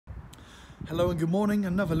Hello and good morning.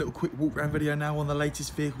 Another little quick walk around video now on the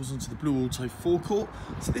latest vehicles onto the Blue Auto forecourt.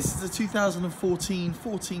 So this is a 2014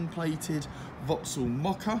 14 plated Vauxhall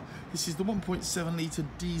Mokka. This is the 1.7 litre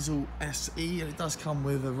diesel SE and it does come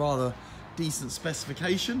with a rather decent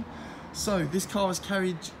specification. So this car has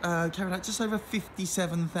carried out just over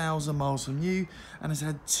 57,000 miles from new and has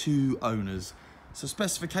had 2 owners. So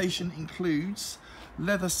specification includes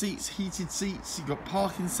leather seats, heated seats, you've got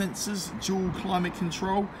parking sensors, dual climate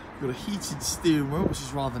control, you've got a heated steering wheel, which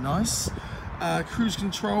is rather nice, cruise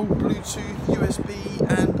control, Bluetooth, USB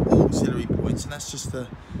and auxiliary points, and that's just to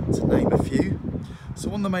name a few. So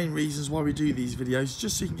one of the main reasons why we do these videos is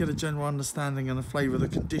just so you can get a general understanding and a flavour of the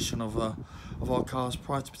condition of our cars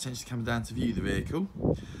prior to potentially coming down to view the vehicle.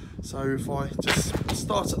 So if I just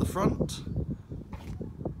start at the front,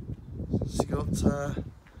 so you've got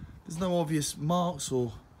there's no obvious marks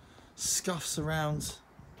or scuffs around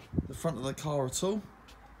the front of the car at all.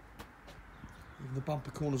 Even the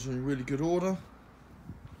bumper corners are in really good order.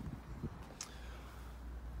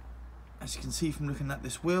 As you can see from looking at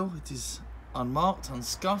this wheel, it is unmarked,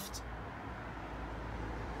 unscuffed.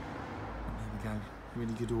 And there we go,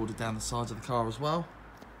 really good order down the sides of the car as well.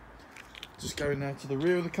 Just going now to the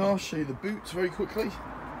rear of the car, show you the boot very quickly.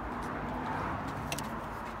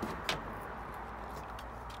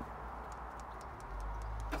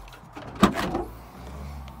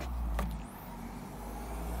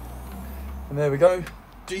 And there we go,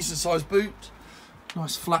 decent sized boot,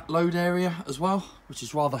 nice flat load area as well, which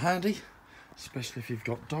is rather handy, especially if you've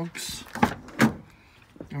got dogs.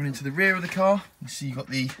 Going into the rear of the car, you see you've got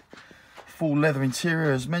the full leather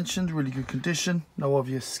interior as mentioned, really good condition, no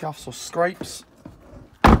obvious scuffs or scrapes.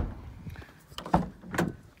 Going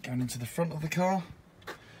into the front of the car,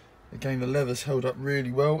 again the leather's held up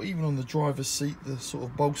really well, even on the driver's seat, the sort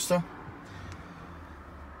of bolster.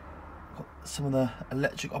 Some of the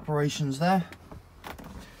electric operations there.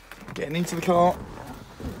 Getting into the car,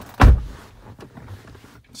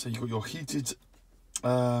 so you've got your heated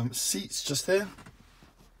seats just there.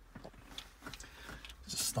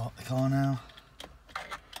 Just start the car now.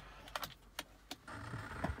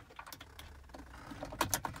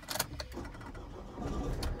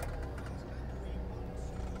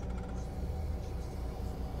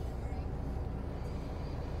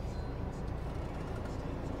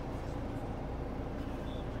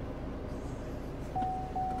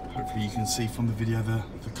 Hopefully you can see from the video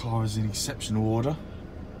the car is in exceptional order.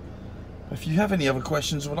 If you have any other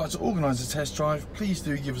questions or would like to organise a test drive, please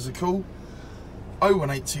do give us a call.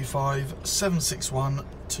 01825 761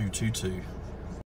 222.